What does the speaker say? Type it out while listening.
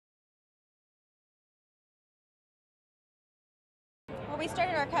we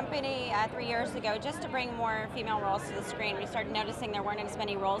started our company 3 years ago just to bring more female roles to the screen. We started noticing there weren't as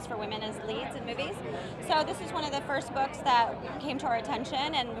many roles for women as leads in movies. So this is one of the first books that came to our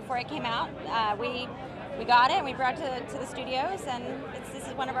attention, and before it came out, we got it and we brought it to the studios, and this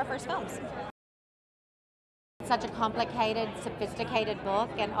is one of our first films. Such a complicated, sophisticated book,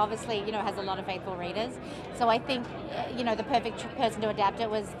 and obviously, has a lot of faithful readers. So I think, the perfect person to adapt it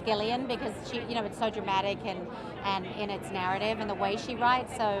was Gillian, because she, it's so dramatic and in its narrative and the way she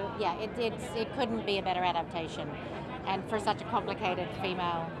writes. So yeah, it couldn't be a better adaptation, and for such a complicated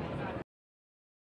female